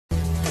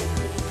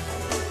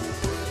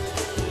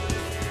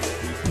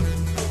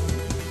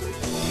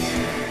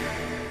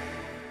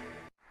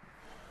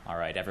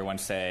right, everyone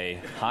say,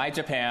 "Hi,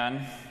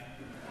 Japan."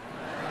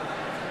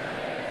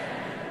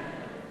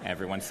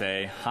 Everyone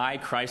say, "Hi,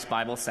 Christ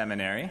Bible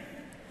Seminary."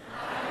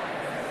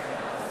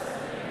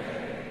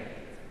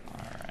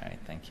 All right,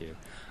 thank you.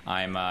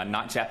 I'm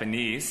not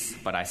Japanese,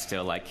 but I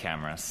still like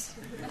cameras.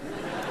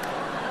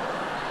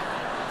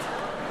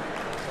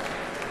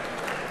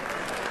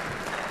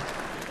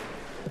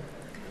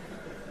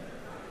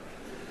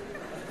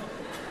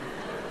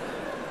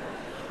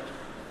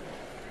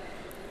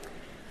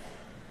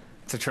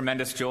 It's a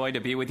tremendous joy to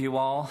be with you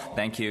all.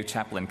 Thank you,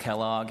 Chaplain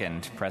Kellogg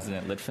and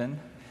President Litfin,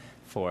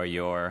 for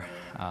your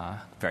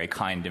very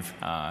kind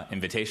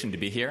invitation to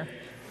be here.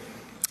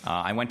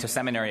 I went to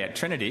seminary at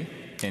Trinity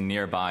in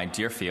nearby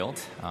Deerfield,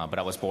 but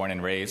I was born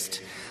and raised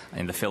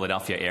in the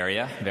Philadelphia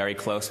area, very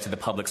close to the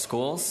public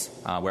schools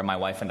where my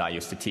wife and I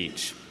used to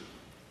teach.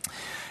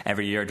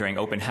 Every year during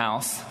open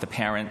house, the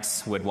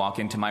parents would walk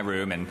into my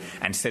room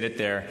and sit at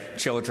their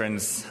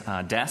children's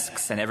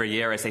desks. And every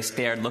year as they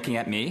stared looking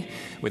at me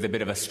with a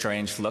bit of a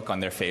strange look on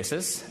their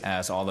faces,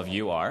 as all of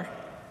you are,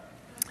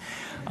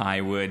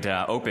 I would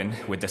open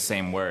with the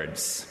same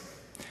words.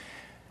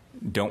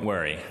 "Don't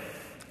worry,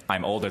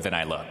 I'm older than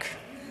I look."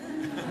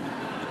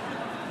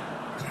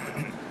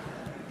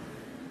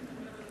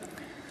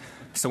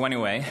 So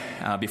anyway,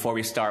 before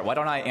we start, why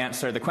don't I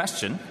answer the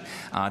question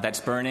that's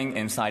burning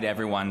inside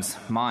everyone's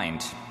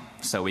mind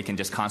so we can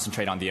just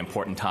concentrate on the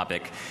important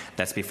topic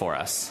that's before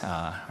us.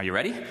 Are you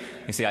ready?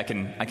 You see, I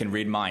can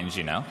read minds,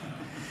 you know.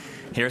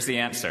 Here's the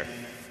answer.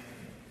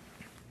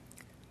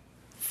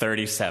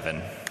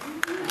 37.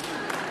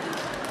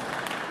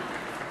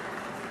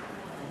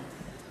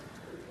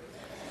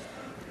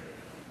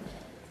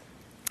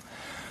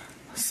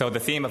 So the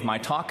theme of my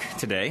talk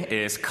today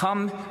is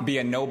 "Come Be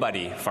a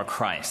Nobody for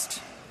Christ."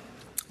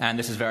 And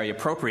this is very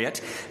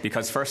appropriate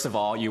because, first of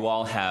all, you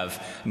all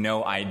have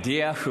no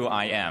idea who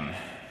I am.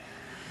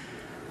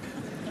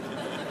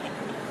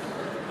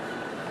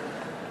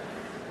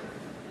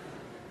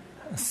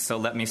 So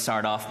let me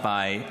start off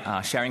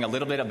by sharing a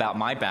little bit about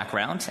my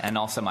background and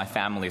also my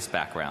family's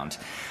background.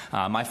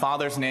 My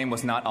father's name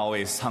was not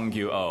always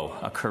Seung-gyu-oh,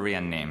 a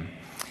Korean name.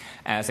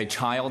 As a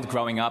child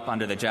growing up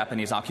under the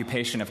Japanese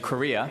occupation of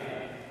Korea,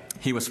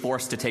 he was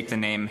forced to take the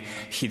name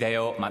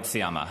Hideo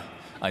Matsuyama,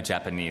 a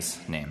Japanese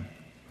name.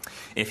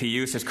 If he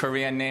used his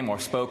Korean name or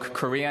spoke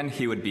Korean,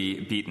 he would be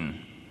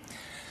beaten.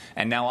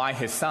 And now I,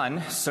 his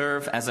son,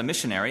 serve as a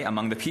missionary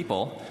among the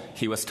people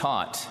he was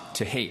taught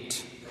to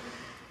hate.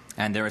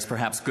 And there is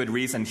perhaps good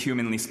reason,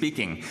 humanly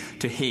speaking,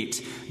 to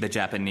hate the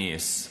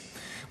Japanese.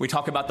 We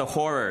talk about the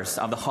horrors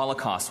of the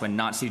Holocaust when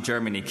Nazi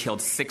Germany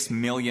killed 6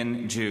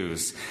 million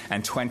Jews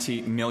and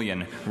 20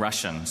 million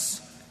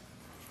Russians.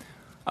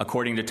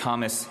 According to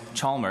Thomas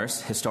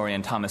Chalmers,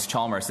 historian Thomas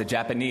Chalmers, the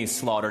Japanese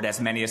slaughtered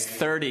as many as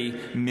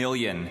 30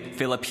 million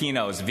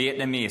Filipinos,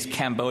 Vietnamese,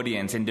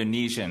 Cambodians,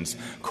 Indonesians,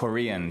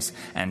 Koreans,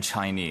 and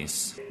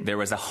Chinese. There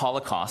was a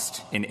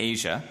Holocaust in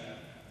Asia,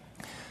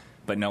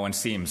 but no one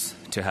seems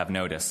to have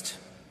noticed.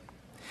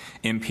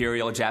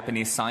 Imperial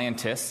Japanese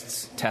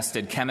scientists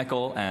tested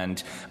chemical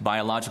and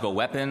biological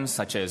weapons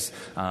such as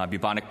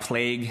bubonic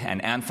plague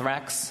and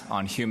anthrax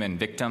on human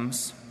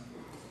victims.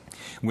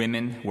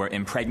 Women were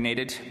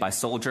impregnated by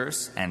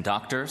soldiers and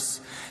doctors,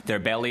 their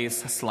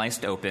bellies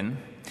sliced open,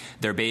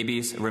 their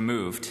babies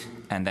removed,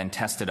 and then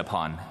tested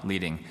upon,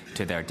 leading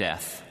to their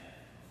death.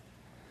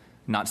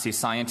 Nazi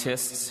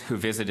scientists who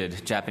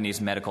visited Japanese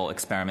medical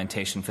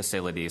experimentation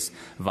facilities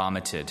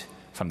vomited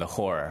from the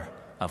horror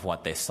of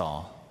what they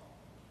saw.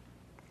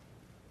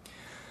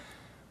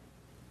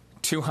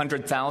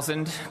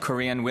 200,000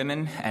 Korean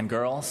women and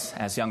girls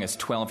as young as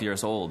 12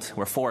 years old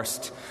were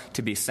forced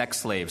to be sex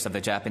slaves of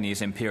the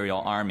Japanese Imperial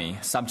Army,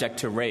 subject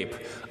to rape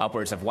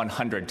upwards of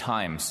 100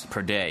 times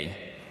per day.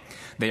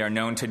 They are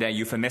known today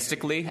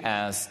euphemistically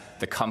as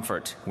the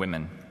comfort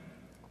women.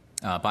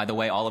 By the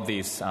way, all of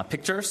these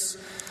pictures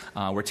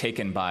were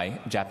taken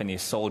by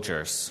Japanese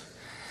soldiers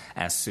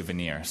as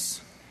souvenirs.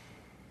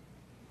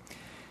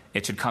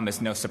 It should come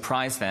as no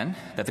surprise, then,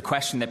 that the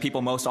question that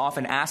people most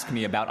often ask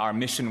me about our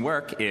mission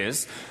work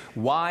is,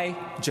 why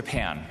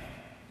Japan?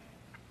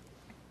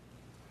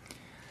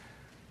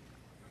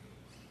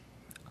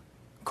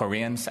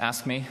 Koreans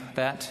ask me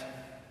that,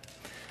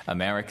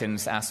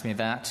 Americans ask me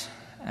that,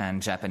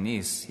 and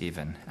Japanese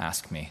even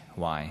ask me,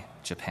 why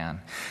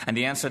Japan? And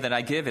the answer that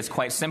I give is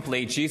quite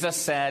simply, Jesus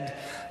said,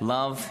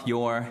 "Love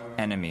your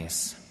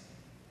enemies."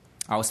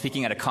 I was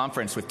speaking at a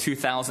conference with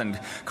 2,000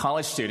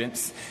 college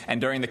students, and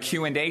during the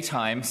Q&A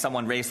time,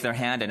 someone raised their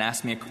hand and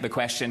asked me the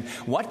question,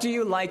 "What do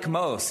you like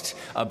most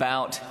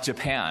about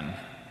Japan?"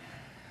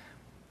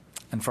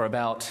 And for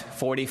about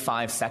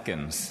 45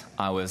 seconds,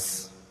 I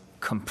was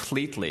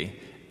completely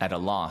at a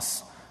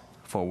loss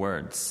for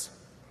words.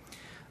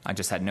 I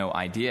just had no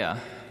idea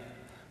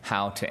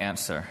how to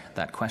answer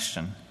that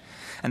question.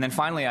 And then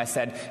finally I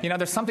said,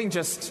 there's something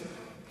just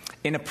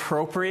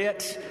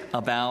inappropriate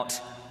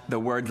about the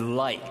word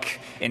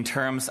 "like" in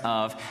terms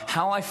of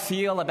how I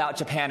feel about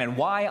Japan and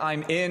why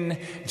I'm in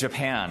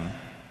Japan.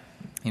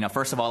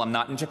 First of all, I'm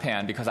not in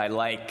Japan because I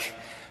like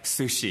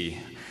sushi.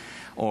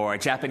 or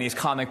Japanese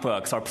comic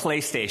books, or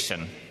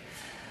PlayStation.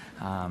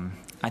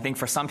 I think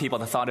for some people,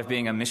 the thought of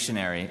being a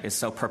missionary is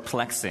so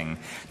perplexing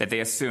that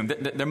they assume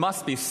that there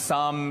must be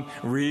some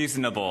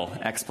reasonable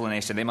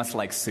explanation. They must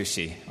like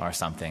sushi or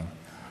something.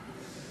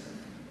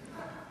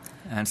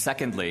 And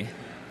secondly,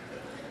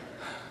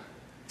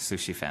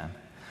 sushi fan.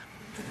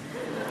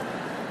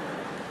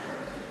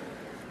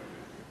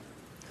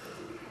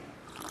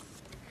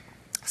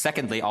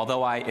 Secondly,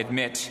 although I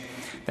admit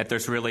that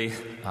there's really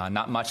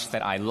not much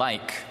that I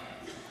like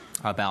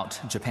about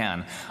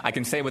Japan, I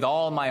can say with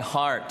all my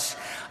heart,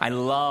 I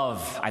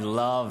love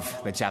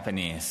the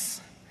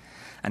Japanese,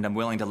 and I'm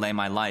willing to lay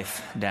my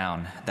life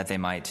down that they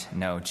might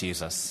know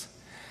Jesus.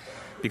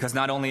 Because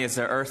not only is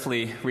there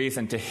earthly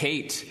reason to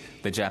hate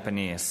the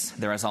Japanese,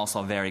 there is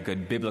also a very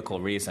good biblical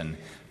reason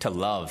to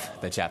love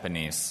the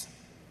Japanese.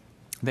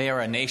 They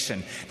are a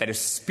nation that is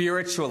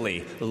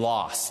spiritually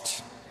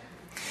lost.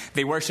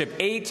 They worship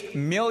 8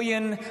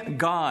 million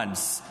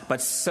gods,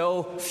 but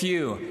so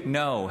few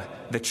know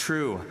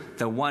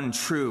the one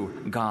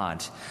true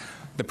God.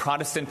 The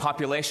Protestant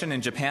population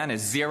in Japan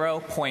is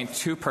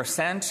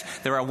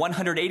 0.2%. There are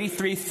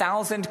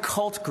 183,000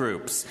 cult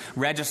groups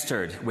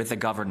registered with the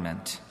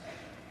government.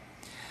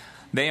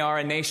 They are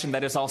a nation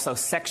that is also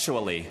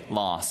sexually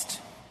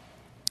lost.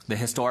 The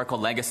historical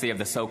legacy of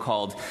the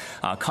so-called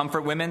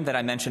comfort women that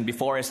I mentioned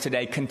before is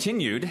today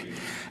continued,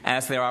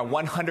 as there are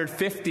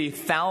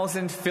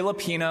 150,000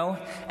 Filipino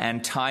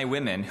and Thai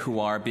women who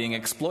are being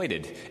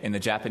exploited in the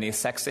Japanese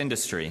sex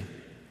industry,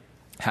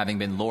 having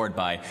been lured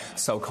by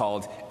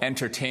so-called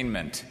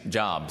entertainment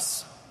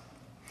jobs.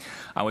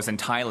 I was in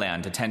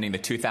Thailand attending the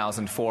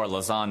 2004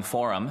 Lausanne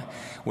Forum,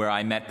 where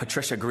I met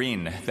Patricia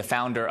Green, the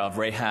founder of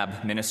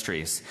Rahab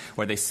Ministries,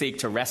 where they seek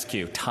to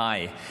rescue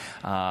Thai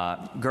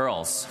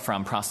girls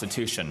from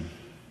prostitution.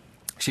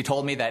 She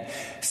told me that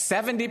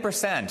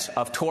 70%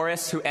 of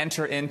tourists who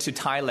enter into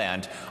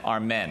Thailand are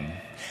men.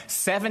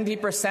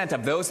 70%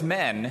 of those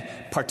men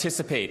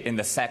participate in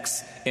the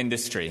sex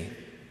industry.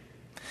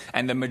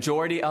 And the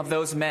majority of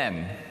those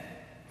men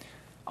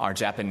are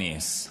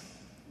Japanese.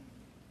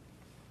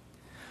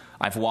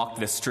 I've walked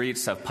the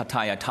streets of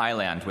Pattaya,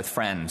 Thailand with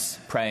friends,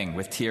 praying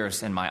with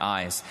tears in my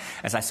eyes,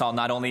 as I saw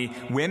not only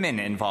women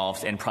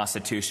involved in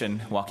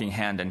prostitution walking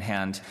hand in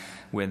hand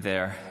with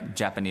their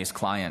Japanese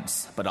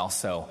clients, but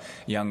also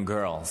young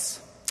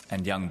girls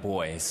and young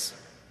boys.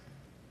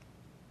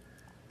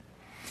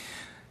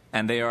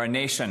 And they are a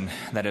nation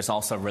that is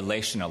also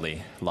relationally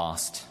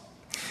lost.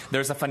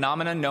 There's a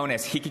phenomenon known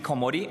as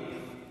hikikomori,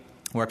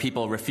 where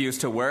people refuse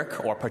to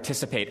work or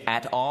participate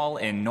at all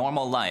in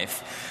normal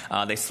life.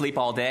 They sleep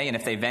all day, and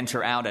if they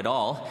venture out at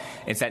all,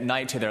 it's at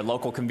night to their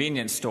local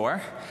convenience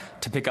store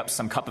to pick up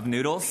some cup of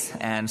noodles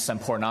and some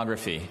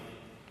pornography.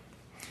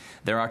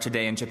 There are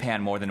today in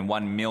Japan more than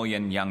 1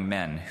 million young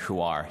men who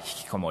are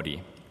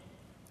hikikomori.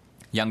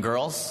 Young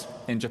girls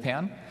in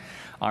Japan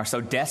are so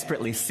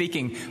desperately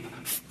seeking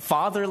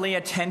fatherly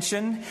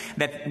attention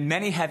that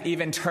many have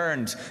even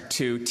turned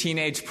to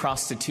teenage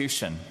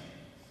prostitution.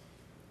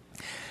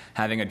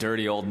 Having a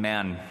dirty old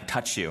man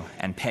touch you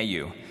and pay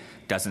you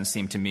doesn't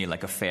seem to me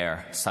like a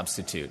fair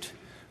substitute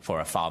for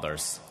a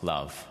father's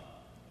love.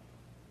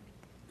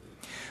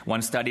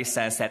 One study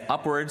says that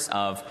upwards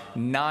of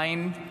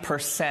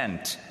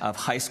 9% of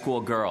high school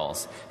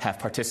girls have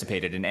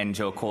participated in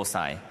enjo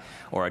kosai,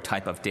 or a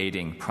type of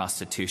dating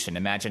prostitution.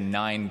 Imagine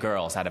 9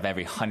 girls out of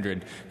every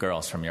 100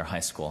 girls from your high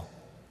school.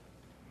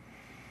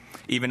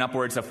 Even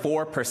upwards of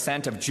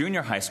 4% of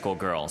junior high school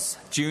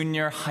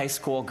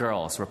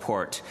girls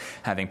report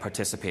having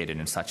participated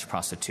in such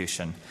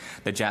prostitution.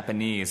 The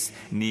Japanese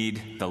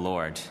need the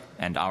Lord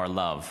and our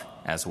love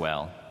as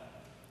well.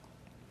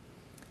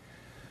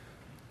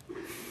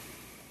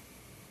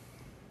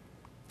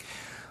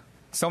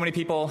 So many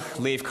people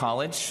leave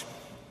college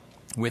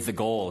with the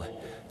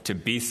goal to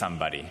be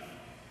somebody.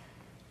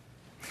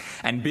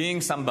 And being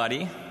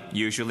somebody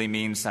usually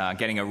means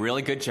getting a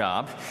really good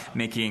job,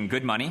 making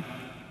good money,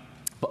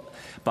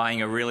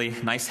 buying a really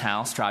nice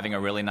house, driving a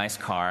really nice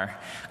car,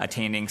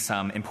 attaining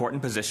some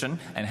important position,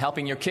 and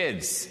helping your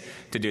kids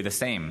to do the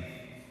same.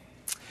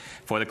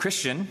 For the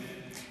Christian,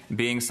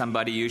 being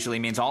somebody usually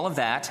means all of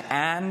that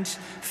and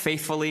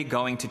faithfully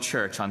going to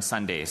church on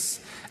Sundays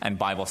and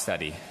Bible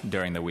study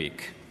during the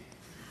week.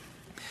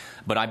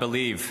 But I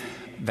believe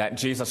that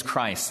Jesus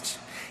Christ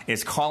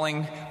is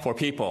calling for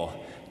people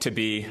to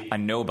be a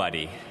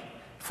nobody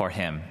for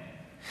him.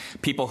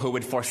 People who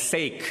would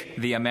forsake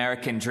the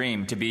American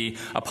dream to be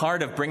a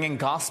part of bringing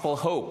gospel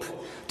hope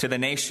to the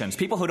nations.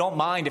 People who don't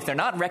mind if they're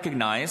not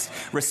recognized,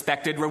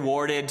 respected,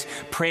 rewarded,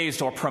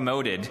 praised, or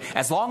promoted,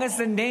 as long as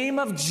the name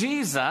of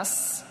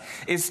Jesus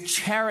is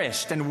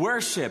cherished and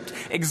worshiped,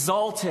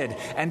 exalted,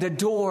 and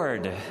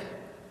adored.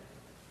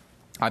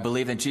 I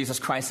believe that Jesus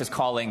Christ is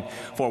calling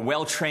for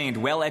well-trained,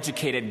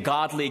 well-educated,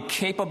 godly,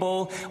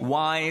 capable,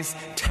 wise,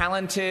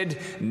 talented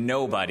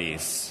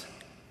nobodies.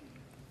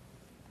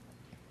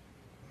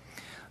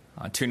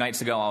 2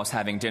 nights ago, I was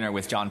having dinner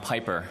with John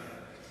Piper,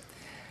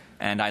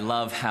 And I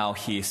love how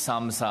he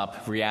sums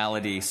up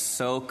reality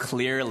so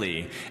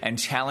clearly and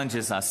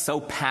challenges us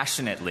so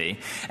passionately.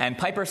 And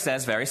Piper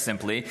says very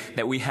simply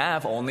that we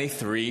have only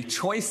 3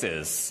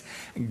 choices: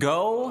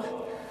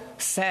 go,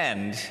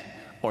 send,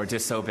 or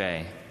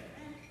disobey.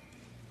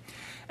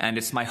 And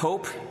it's my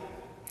hope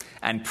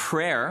and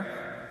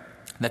prayer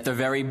that the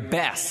very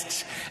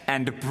best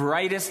and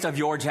brightest of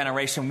your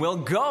generation will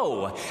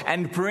go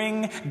and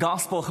bring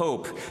gospel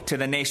hope to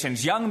the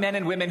nations. Young men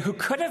and women who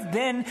could have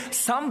been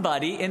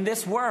somebody in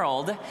this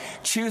world,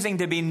 choosing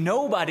to be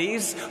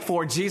nobodies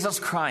for Jesus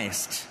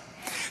Christ,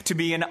 to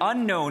be an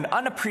unknown,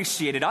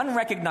 unappreciated,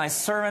 unrecognized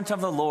servant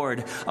of the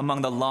Lord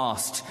among the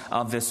lost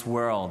of this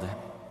world.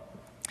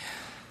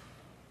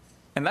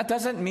 And that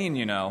doesn't mean,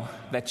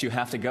 that you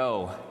have to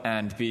go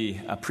and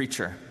be a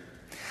preacher.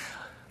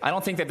 I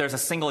don't think that there's a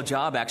single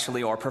job,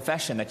 actually, or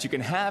profession that you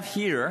can have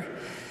here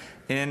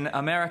in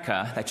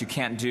America that you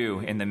can't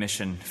do in the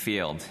mission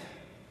field.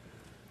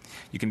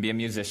 You can be a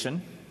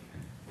musician,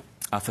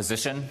 a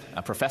physician,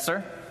 a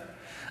professor,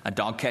 a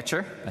dog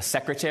catcher, a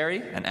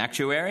secretary, an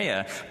actuary,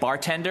 a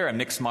bartender, a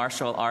mixed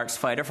martial arts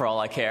fighter, for all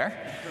I care.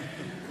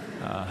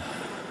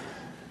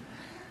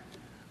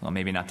 Well,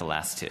 maybe not the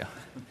last 2.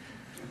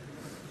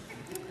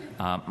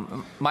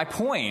 My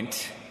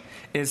point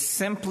is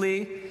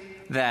simply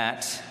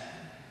that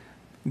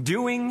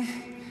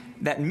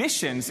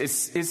missions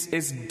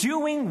is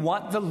doing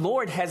what the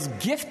Lord has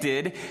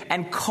gifted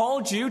and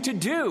called you to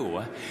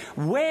do,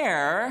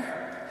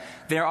 where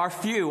there are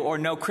few or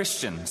no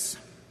Christians,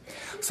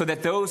 so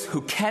that those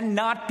who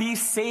cannot be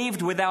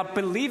saved without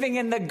believing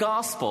in the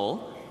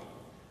gospel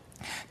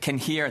can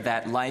hear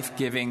that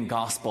life-giving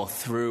gospel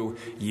through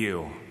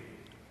you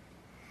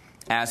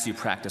as you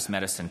practice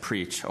medicine,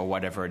 preach, or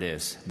whatever it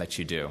is that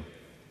you do.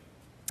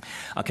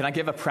 Can I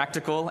give a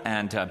practical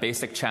and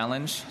basic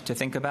challenge to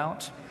think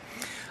about?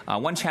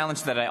 One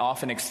challenge that I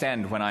often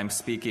extend when I'm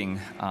speaking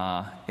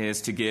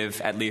is to give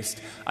at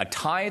least a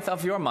tithe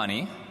of your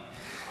money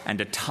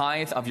and a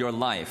tithe of your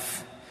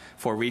life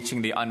for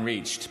reaching the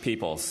unreached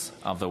peoples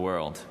of the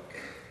world.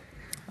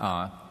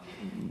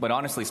 But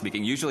honestly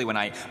speaking, usually when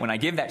I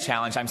give that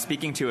challenge, I'm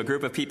speaking to a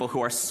group of people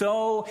who are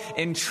so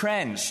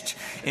entrenched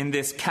in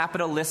this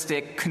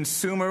capitalistic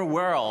consumer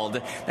world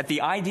that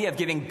the idea of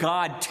giving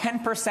God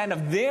 10%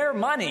 of their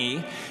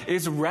money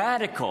is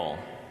radical.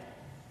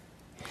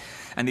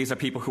 And these are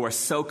people who are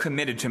so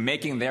committed to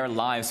making their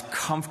lives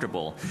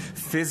comfortable,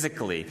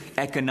 physically,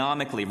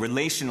 economically,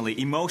 relationally,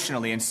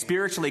 emotionally, and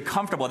spiritually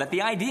comfortable, that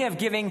the idea of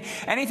giving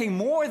anything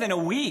more than a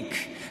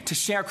week to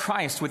share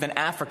Christ with an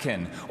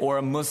African or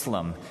a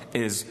Muslim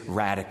is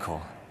radical.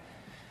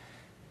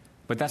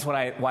 But that's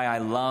why I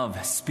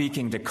love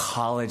speaking to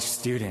college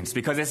students,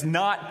 because it's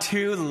not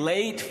too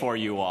late for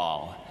you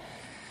all.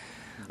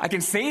 I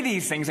can say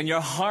these things, and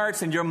your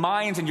hearts and your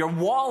minds and your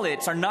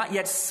wallets are not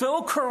yet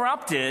so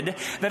corrupted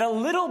that a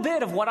little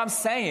bit of what I'm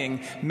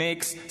saying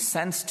makes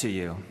sense to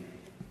you.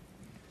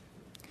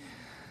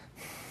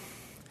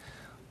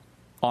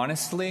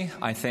 Honestly,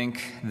 I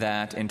think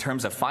that in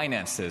terms of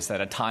finances, that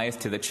a tithe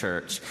to the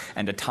church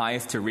and a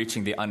tithe to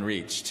reaching the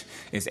unreached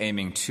is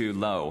aiming too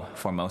low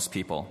for most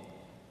people.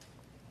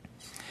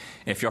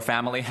 If your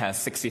family has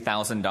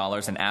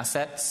 $60,000 in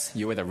assets,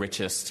 you are the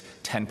richest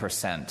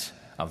 10%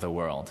 of the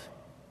world.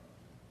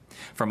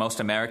 For most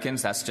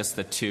Americans, that's just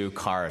the 2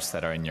 cars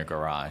that are in your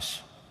garage.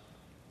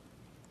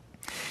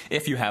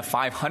 If you have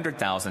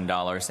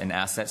 $500,000 in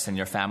assets in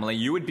your family,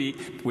 you would be,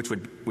 which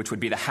would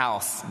be the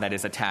house that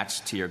is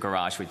attached to your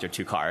garage with your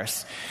 2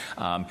 cars.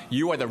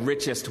 You are the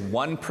richest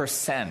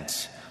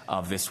 1%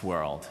 of this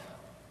world.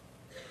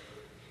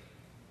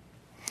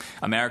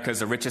 America is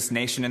the richest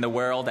nation in the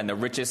world and the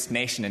richest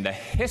nation in the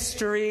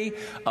history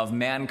of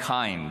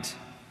mankind.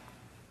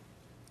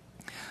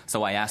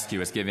 So I ask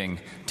you, is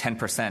giving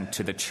 10%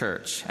 to the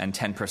church and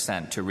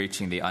 10% to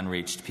reaching the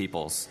unreached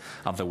peoples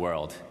of the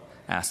world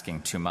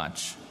asking too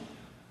much?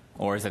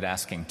 Or is it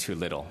asking too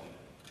little?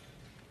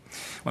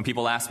 When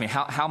people ask me,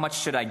 how much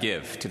should I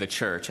give to the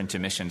church and to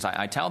missions?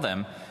 I tell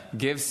them,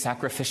 give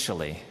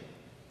sacrificially.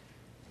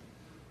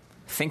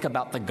 Think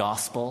about the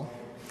gospel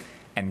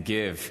and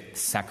give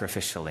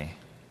sacrificially.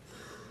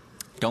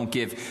 Don't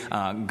give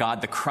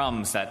God the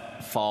crumbs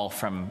that fall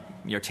from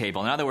your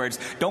table. In other words,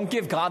 don't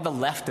give God the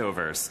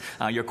leftovers,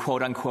 your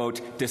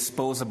quote-unquote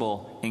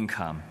disposable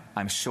income.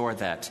 I'm sure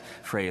that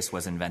phrase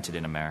was invented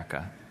in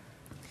America.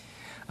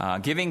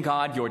 Giving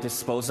God your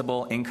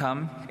disposable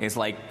income is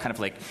like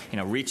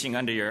reaching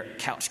under your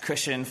couch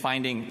cushion,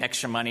 finding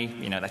extra money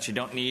that you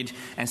don't need,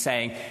 and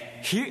saying,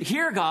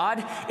 "Here,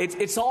 God,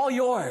 it's all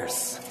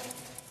yours.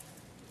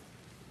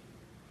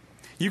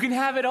 You can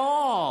have it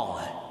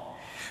all.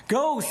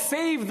 Go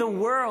save the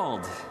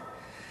world.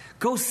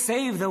 Go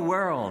save the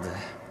world."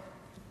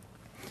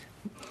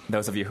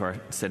 Those of you who are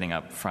sitting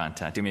up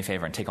front, do me a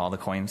favor and take all the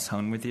coins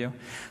home with you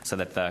so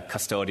that the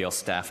custodial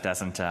staff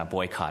doesn't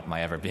boycott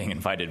my ever being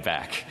invited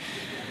back.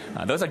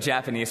 Those are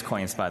Japanese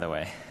coins, by the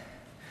way.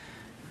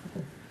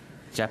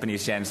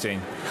 Japanese yen's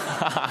doing...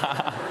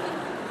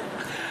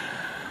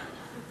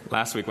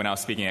 Last week when I was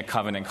speaking at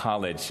Covenant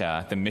College,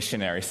 the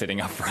missionary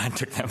sitting up front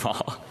took them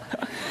all.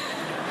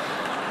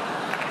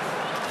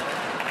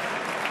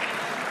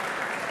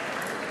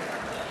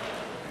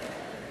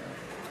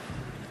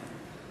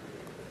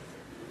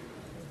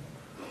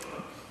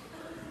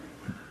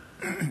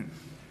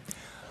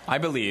 I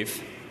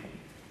believe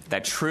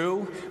that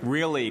true,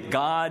 really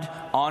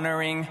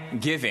God-honoring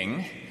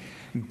giving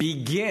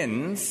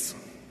begins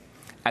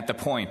at the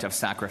point of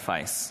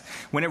sacrifice,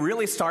 when it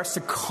really starts to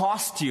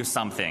cost you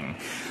something.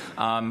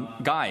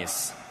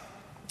 Guys,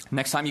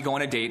 next time you go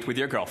on a date with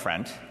your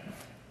girlfriend,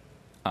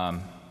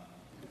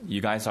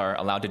 you guys are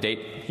allowed to date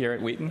here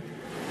at Wheaton?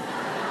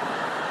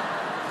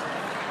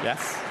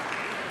 Yes?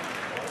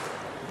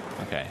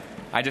 Okay.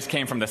 I just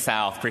came from the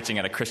South preaching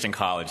at a Christian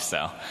college,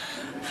 so...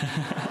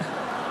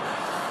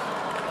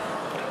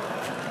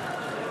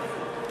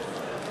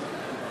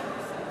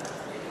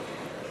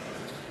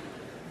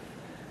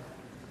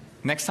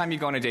 Next time you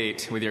go on a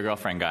date with your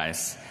girlfriend,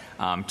 guys,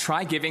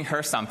 try giving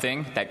her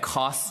something that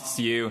costs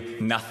you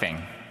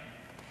nothing.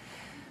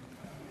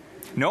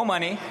 No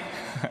money,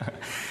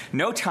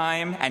 no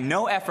time, and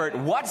no effort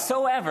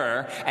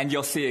whatsoever, and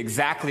you'll see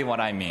exactly what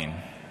I mean.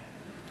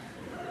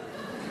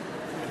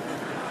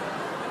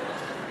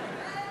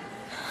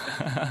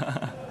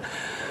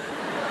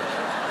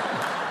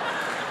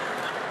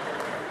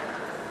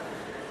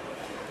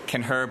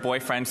 Can her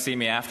boyfriend see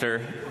me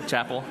after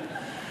chapel?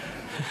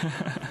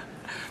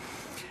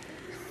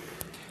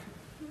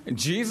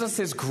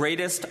 Jesus'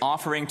 greatest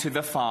offering to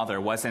the Father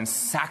was in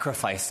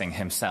sacrificing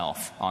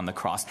himself on the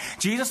cross.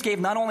 Jesus gave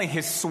not only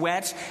his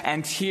sweat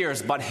and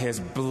tears, but his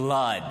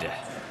blood.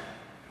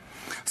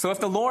 So if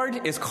the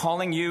Lord is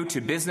calling you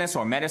to business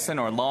or medicine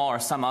or law or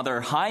some other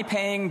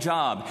high-paying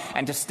job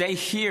and to stay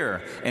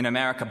here in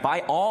America,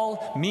 by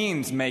all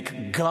means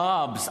make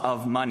gobs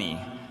of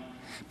money,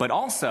 but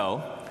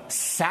also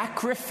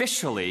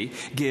sacrificially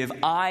give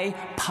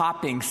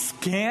eye-popping,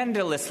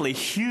 scandalously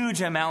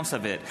huge amounts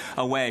of it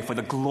away for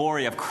the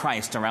glory of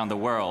Christ around the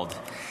world.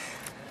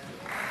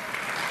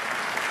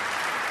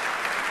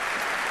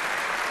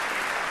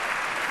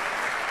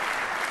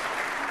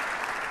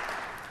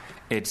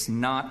 It's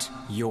not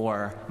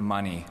your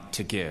money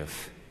to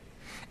give.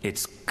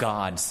 It's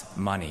God's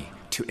money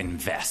to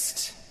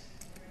invest.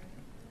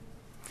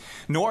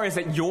 Nor is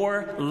it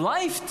your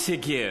life to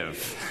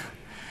give.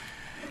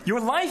 Your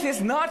life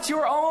is not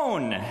your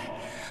own.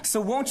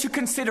 So won't you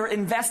consider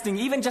investing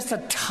even just a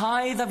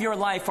tithe of your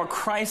life for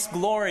Christ's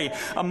glory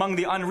among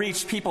the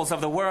unreached peoples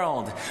of the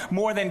world?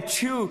 More than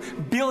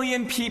 2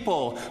 billion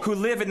people who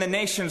live in the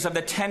nations of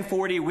the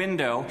 1040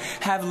 window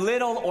have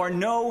little or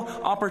no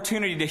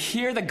opportunity to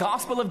hear the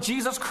gospel of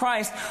Jesus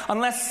Christ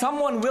unless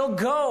someone will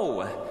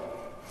go.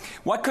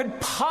 What could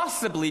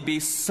possibly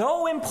be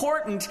so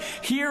important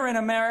here in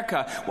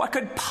America? What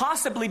could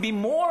possibly be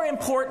more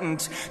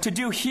important to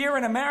do here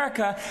in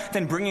America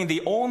than bringing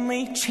the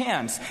only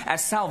chance at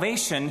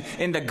salvation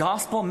in the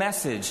gospel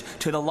message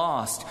to the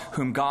lost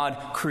whom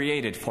God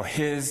created for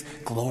his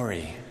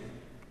glory?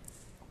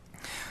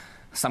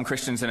 Some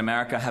Christians in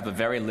America have a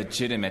very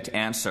legitimate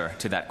answer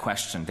to that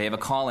question. They have a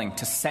calling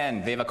to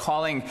send. They have a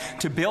calling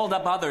to build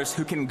up others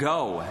who can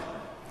go.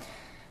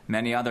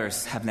 Many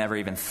others have never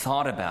even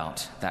thought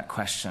about that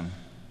question.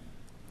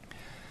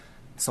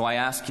 So I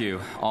ask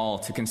you all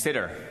to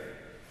consider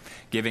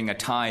giving a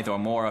tithe or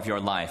more of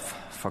your life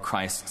for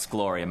Christ's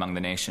glory among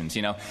the nations.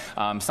 You know,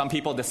 some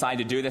people decide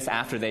to do this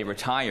after they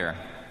retire,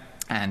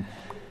 and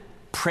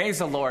praise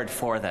the Lord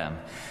for them.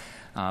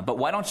 But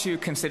why don't you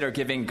consider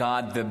giving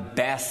God the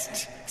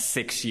best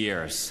 6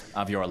 years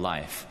of your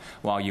life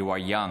while you are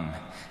young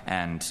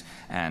and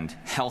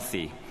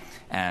healthy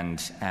and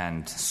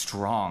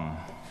strong?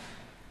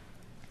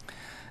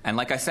 And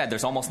like I said,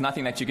 there's almost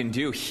nothing that you can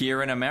do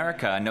here in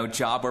America, no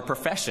job or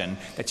profession,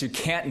 that you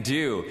can't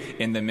do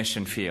in the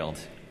mission field.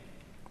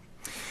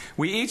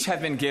 We each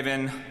have been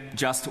given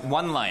just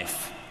one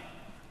life.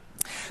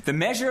 The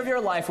measure of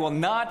your life will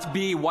not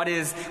be what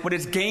is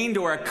gained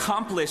or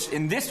accomplished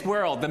in this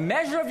world. The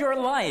measure of your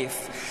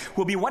life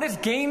will be what is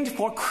gained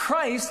for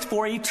Christ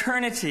for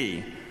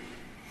eternity.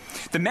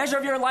 The measure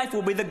of your life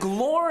will be the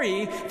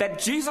glory that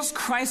Jesus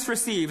Christ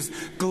receives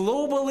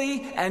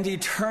globally and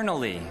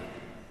eternally.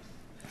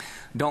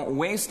 Don't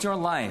waste your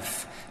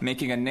life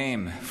making a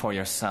name for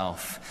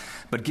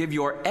yourself, but give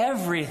your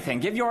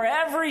everything,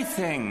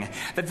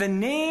 that the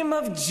name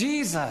of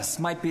Jesus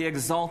might be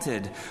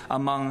exalted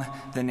among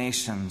the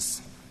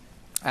nations.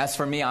 As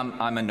for me,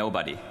 I'm a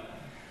nobody.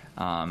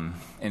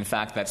 In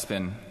fact, that's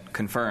been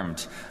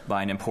confirmed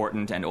by an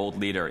important and old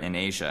leader in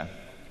Asia.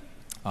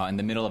 In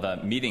the middle of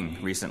a meeting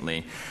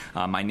recently,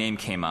 my name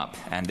came up,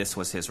 and this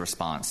was his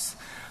response.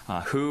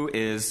 Who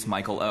is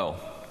Michael O?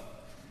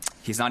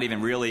 He's not even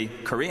really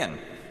Korean.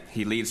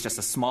 He leads just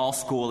a small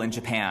school in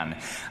Japan.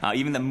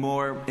 Even the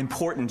more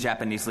important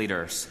Japanese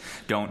leaders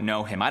don't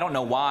know him. I don't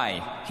know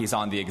why he's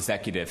on the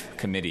executive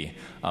committee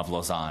of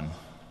Lausanne.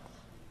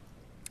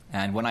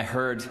 And when I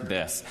heard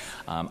this,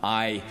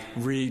 I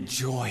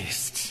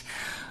rejoiced.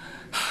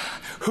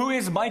 Who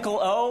is Michael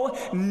O?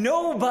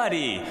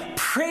 Nobody.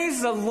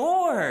 Praise the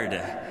Lord.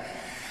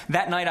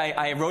 That night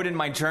I wrote in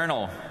my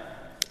journal,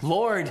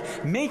 Lord,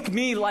 make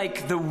me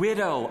like the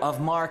widow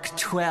of Mark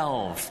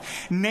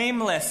 12,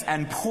 nameless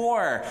and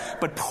poor,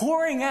 but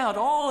pouring out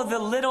all of the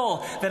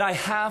little that I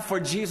have for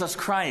Jesus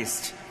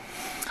Christ.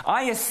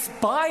 I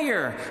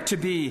aspire to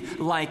be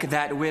like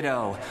that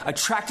widow,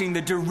 attracting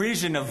the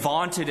derision of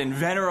vaunted and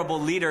venerable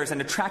leaders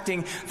and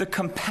attracting the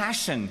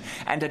compassion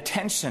and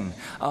attention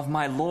of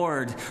my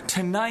Lord.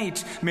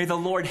 Tonight, may the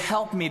Lord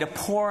help me to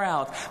pour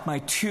out my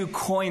 2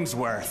 coins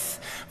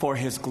worth for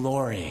his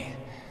glory.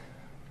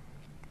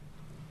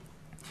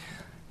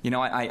 You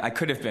know, I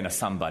could have been a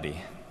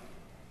somebody.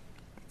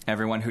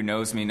 Everyone who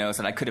knows me knows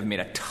that I could have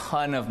made a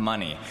ton of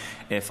money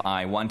if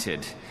I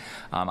wanted.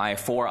 I have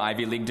 4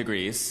 Ivy League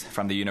degrees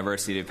from the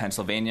University of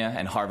Pennsylvania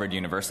and Harvard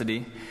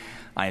University.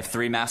 I have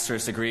 3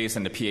 master's degrees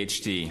and a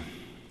PhD.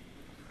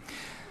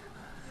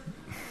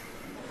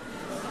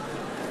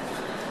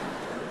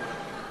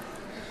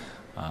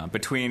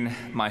 Between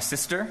my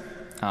sister,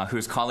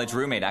 whose college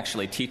roommate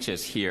actually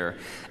teaches here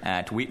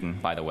at Wheaton,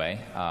 by the way,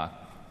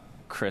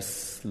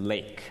 Chris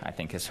Lake, I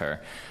think is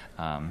her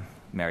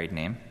married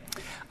name.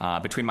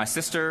 Between my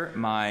sister,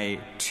 my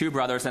 2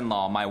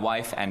 brothers-in-law, my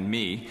wife, and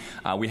me,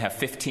 we have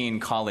 15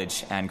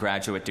 college and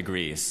graduate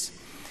degrees,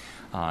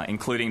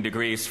 including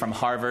degrees from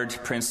Harvard,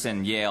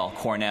 Princeton, Yale,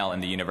 Cornell,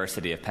 and the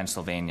University of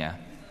Pennsylvania.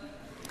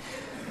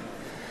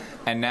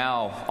 And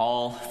now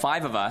all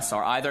 5 of us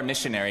are either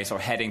missionaries or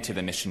heading to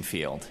the mission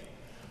field.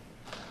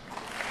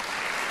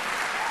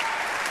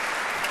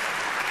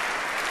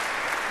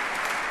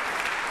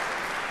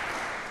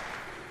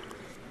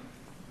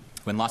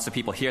 When lots of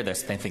people hear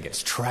this, they think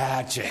it's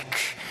tragic.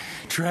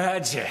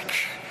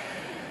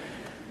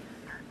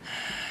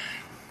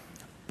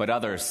 But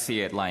others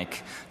see it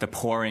like the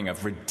pouring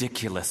of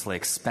ridiculously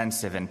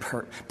expensive and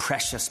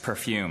precious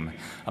perfume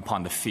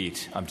upon the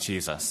feet of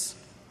Jesus.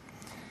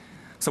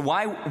 So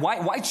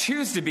why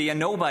choose to be a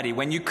nobody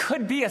when you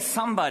could be a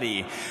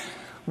somebody?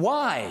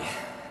 Why?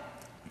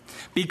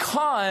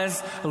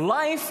 Because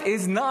life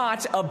is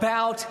not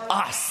about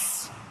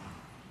us.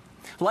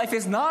 Life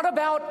is not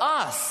about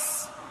us.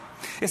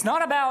 It's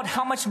not about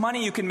how much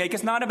money you can make.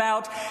 It's not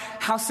about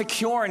how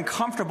secure and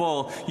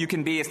comfortable you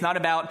can be. It's not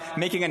about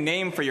making a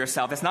name for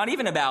yourself. It's not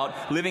even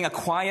about living a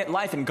quiet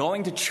life and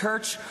going to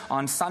church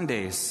on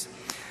Sundays.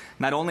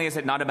 Not only is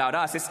it not about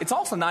us, it's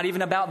also not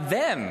even about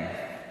them,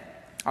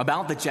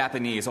 about the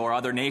Japanese or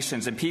other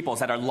nations and peoples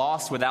that are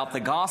lost without the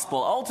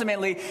gospel.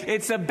 Ultimately,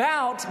 it's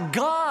about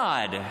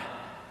God.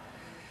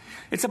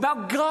 It's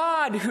about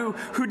God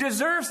who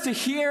deserves to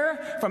hear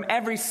from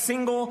every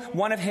single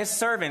one of his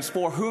servants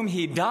for whom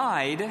he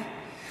died.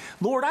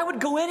 Lord, I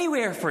would go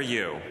anywhere for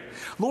you.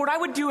 Lord, I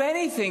would do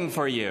anything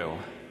for you.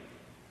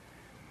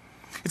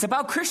 It's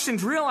about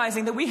Christians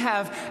realizing that we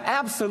have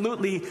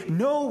absolutely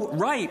no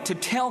right to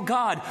tell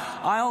God,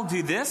 I'll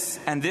do this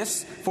and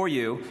this for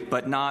you,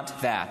 but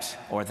not that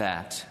or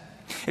that.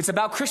 It's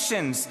about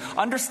Christians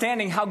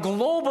understanding how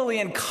globally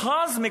and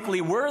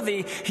cosmically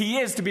worthy he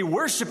is to be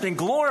worshiped and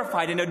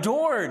glorified and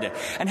adored,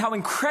 and how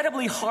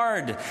incredibly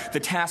hard the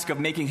task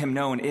of making him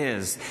known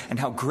is, and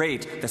how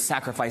great the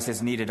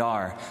sacrifices needed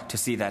are to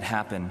see that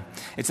happen.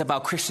 It's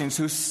about Christians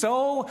who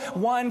so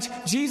want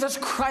Jesus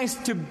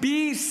Christ to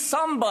be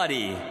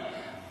somebody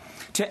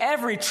to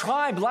every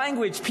tribe,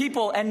 language,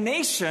 people, and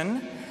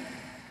nation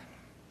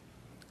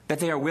that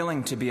they are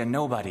willing to be a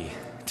nobody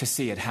to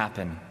see it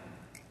happen.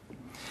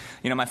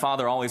 You know, my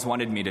father always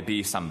wanted me to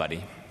be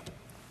somebody,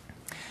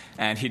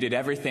 and he did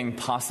everything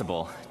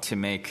possible to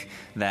make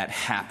that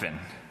happen.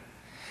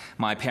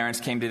 My parents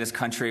came to this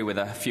country with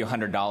a few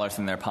 $100s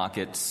in their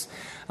pockets,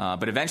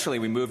 but eventually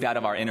we moved out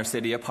of our inner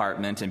city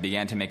apartment and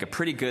began to make a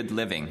pretty good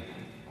living.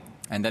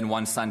 And then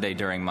one Sunday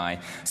during my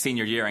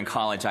senior year in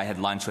college, I had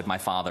lunch with my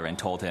father and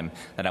told him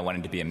that I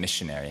wanted to be a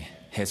missionary.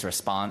 His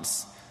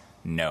response,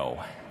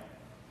 no.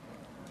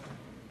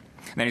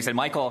 And then he said,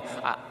 Michael,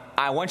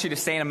 I want you to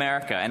stay in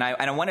America, and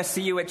I want to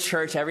see you at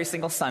church every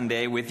single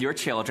Sunday with your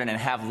children and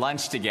have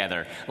lunch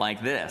together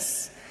like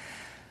this.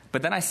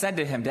 But then I said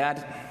to him,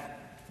 Dad,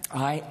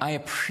 I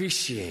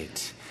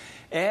appreciate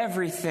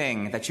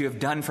everything that you have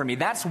done for me.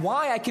 That's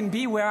why I can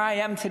be where I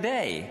am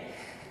today.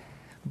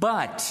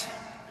 But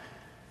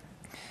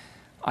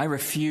I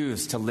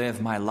refuse to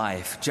live my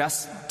life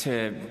just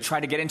to try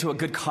to get into a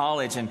good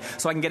college and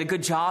so I can get a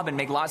good job and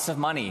make lots of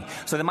money,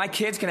 so that my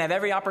kids can have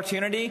every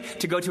opportunity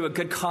to go to a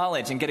good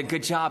college and get a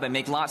good job and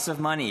make lots of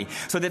money,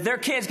 so that their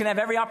kids can have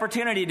every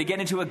opportunity to get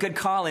into a good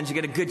college and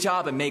get a good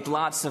job and make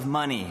lots of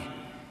money.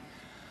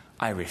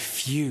 I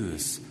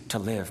refuse to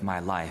live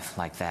my life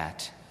like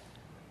that.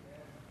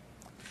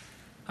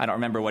 I don't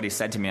remember what he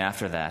said to me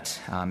after that.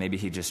 Maybe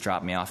he just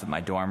dropped me off at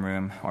my dorm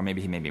room, or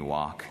maybe he made me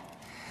walk.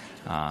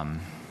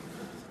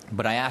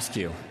 But I ask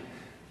you,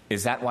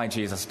 is that why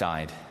Jesus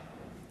died?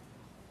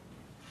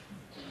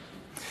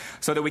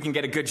 So that we can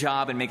get a good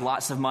job and make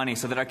lots of money,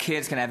 so that our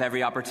kids can have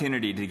every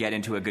opportunity to get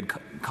into a good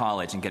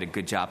college and get a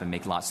good job and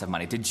make lots of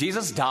money. Did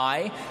Jesus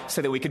die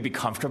so that we could be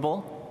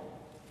comfortable?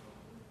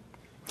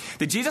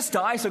 Did Jesus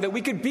die so that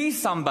we could be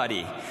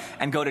somebody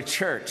and go to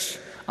church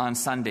on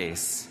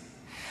Sundays?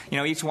 You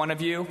know, each one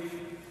of you,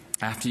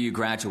 after you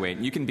graduate,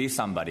 you can be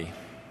somebody.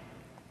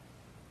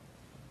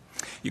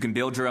 You can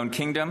build your own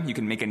kingdom. You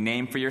can make a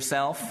name for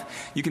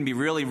yourself. You can be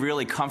really,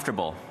 really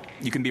comfortable.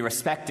 You can be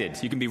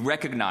respected. You can be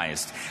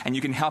recognized. And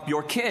you can help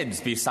your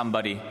kids be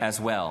somebody as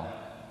well.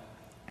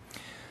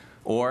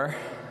 Or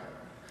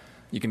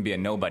you can be a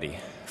nobody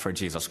for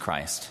Jesus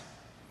Christ.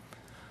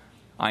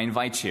 I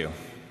invite you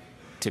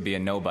to be a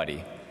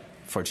nobody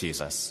for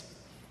Jesus.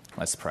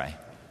 Let's pray.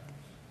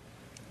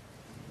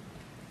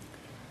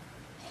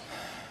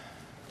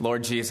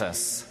 Lord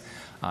Jesus,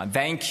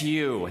 thank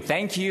you.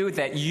 Thank you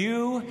that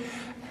you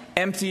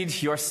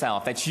emptied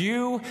yourself, that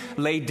you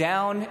laid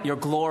down your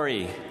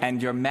glory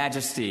and your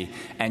majesty,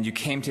 and you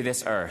came to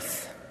this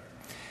earth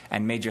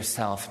and made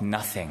yourself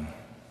nothing,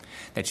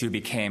 that you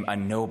became a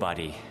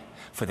nobody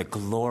for the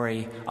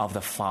glory of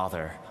the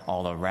Father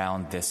all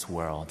around this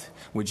world.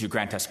 Would you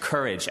grant us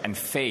courage and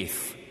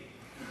faith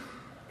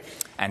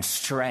and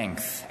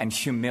strength and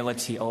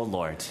humility, O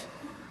Lord,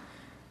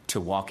 to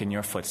walk in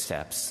your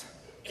footsteps,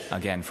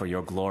 again, for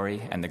your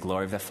glory and the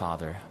glory of the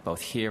Father,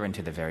 both here and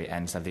to the very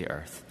ends of the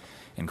earth.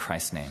 In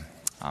Christ's name,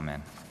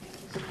 amen.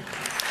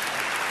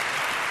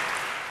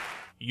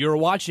 You're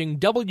watching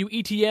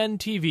WETN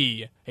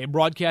TV, a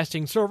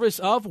broadcasting service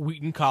of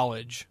Wheaton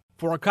College.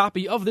 For a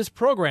copy of this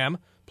program,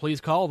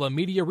 please call the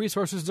Media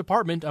Resources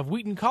Department of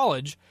Wheaton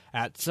College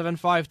at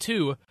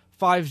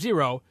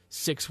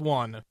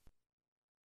 752-5061.